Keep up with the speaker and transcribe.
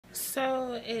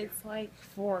So it's like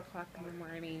 4 o'clock in the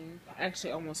morning,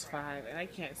 actually almost 5, and I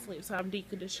can't sleep, so I'm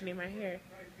deconditioning my hair.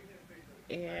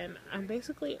 And I'm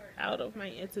basically out of my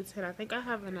Institute. I think I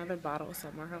have another bottle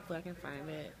somewhere. Hopefully I can find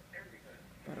it.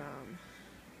 But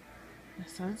the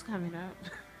sun's coming up.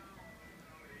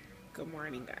 Good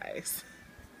morning, guys.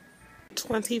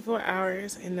 24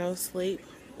 hours and no sleep.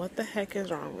 What the heck is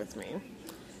wrong with me?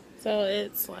 So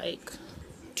it's like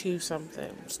 2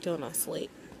 something, still not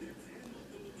asleep.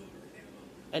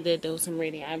 I did do some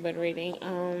reading. I've been reading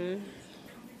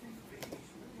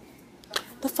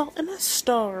The Fault in the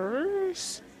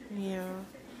Stars. Yeah.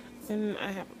 And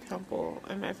I have a pimple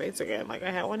in my face again. Like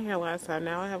I had one here last time.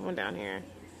 Now I have one down here.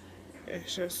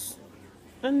 It's just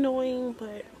annoying,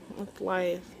 but with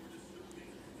life.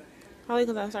 Probably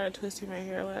because I started twisting my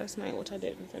hair last night, which I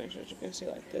didn't finish. As you can see,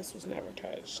 like this was never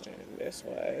touched, and this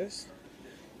was.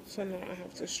 So now I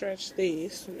have to stretch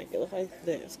these to make it look like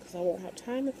this, because I won't have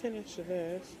time to finish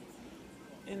this.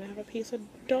 And I have a piece of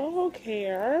dog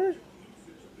hair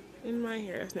in my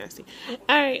hair. It's nasty.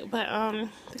 Alright, but I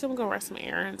think I'm gonna go run some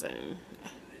errands, and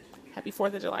happy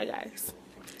 4th of July, guys.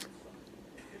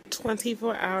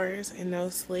 24 hours and no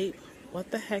sleep. What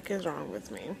the heck is wrong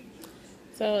with me?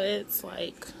 So it's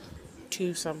like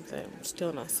 2 something,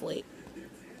 still not asleep.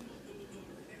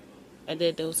 I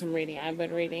did do some reading. I've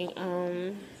been reading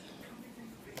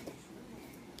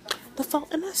The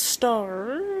Fault in the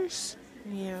Stars.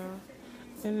 Yeah.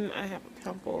 And I have a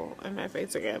pimple in my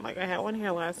face again. Like I had one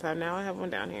here last time. Now I have one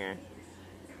down here.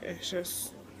 It's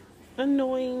just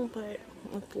annoying, but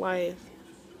with life.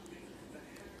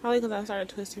 Probably because I started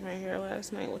twisting my hair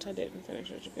last night, which I didn't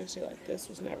finish. As you can see, like this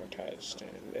was never touched,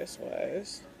 and this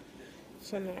was.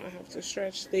 So now I have to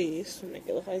stretch these to make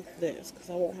it look like this,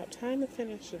 because I won't have time to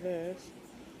finish this.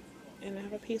 And I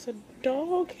have a piece of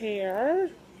dog hair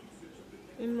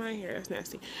in my hair. It's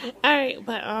nasty. Alright,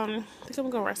 but I think I'm gonna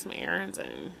go run some errands,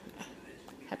 and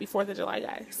happy 4th of July,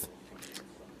 guys.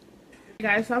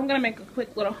 Guys, so I'm gonna make a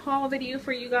quick little haul video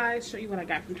for you guys, show you what I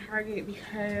got from Target,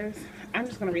 because I'm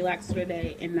just gonna relax for the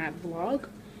day and not vlog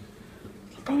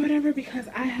or whatever, because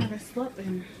I haven't slept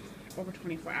in over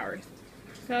 24 hours.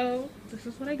 So this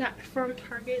is what I got from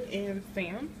Target and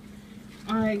Sam.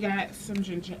 I got some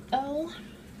ginger ale,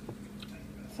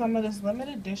 some of this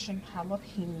limited edition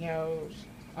jalapenos,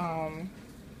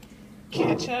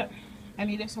 ketchup. I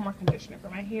needed some more conditioner for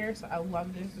my hair, so I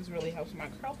love this. This really helps my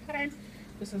curl pattern.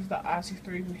 This is the Aussie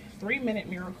 3-Minute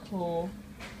Miracle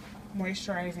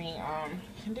moisturizing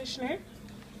conditioner.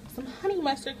 Some honey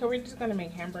mustard, because we're just gonna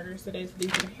make hamburgers today. So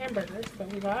these are the hamburgers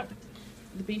that we got.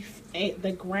 The beef,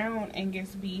 the ground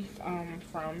Angus beef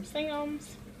from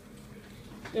Sam's.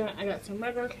 Then I got some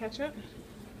regular ketchup.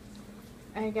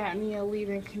 I got me a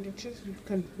leave-in conditioner.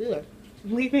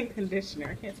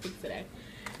 I can't speak today.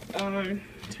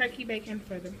 Turkey bacon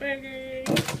for the burgers.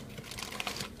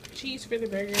 Cheese for the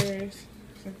burgers.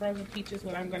 Some frozen peaches,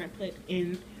 what I'm gonna put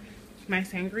in my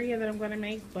sangria that I'm gonna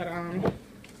make. But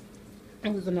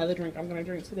there's another drink I'm gonna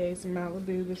drink today. Some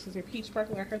Malibu. This is a peach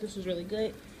sparkler. I heard this was really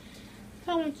good.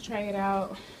 So I wanted to try it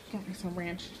out. Got me some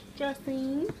ranch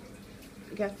dressing.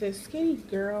 Got this Skinny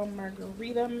Girl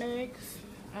margarita mix.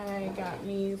 I got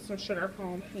me some Sugar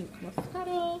Plum Pink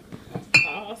Moscato.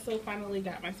 I also finally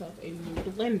got myself a new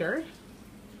blender,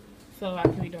 so I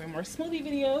can be doing more smoothie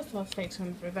videos, so stay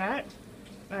tuned for that.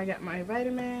 I got my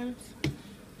vitamins,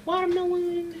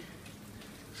 watermelon,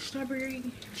 strawberry,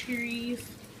 cherries,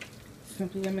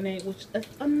 Simply Lemonade, which is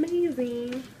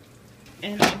amazing.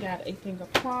 And I got a thing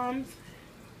of plums.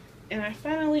 And I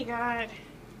finally got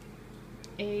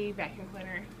a vacuum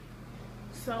cleaner.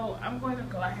 So I'm going to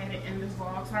go ahead and end this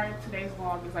vlog. Sorry, today's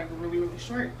vlog is like really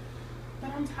short,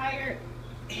 but I'm tired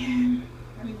and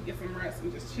I need to get some rest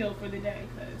and just chill for the day,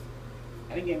 because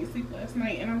I didn't get any sleep last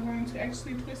night. And I'm going to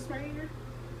actually twist my hair.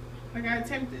 Like I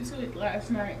attempted to it last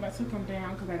night, but I took them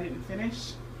down because I didn't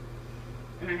finish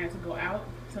and I had to go out.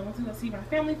 So I went to go see my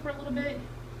family for a little bit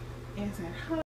and said hi.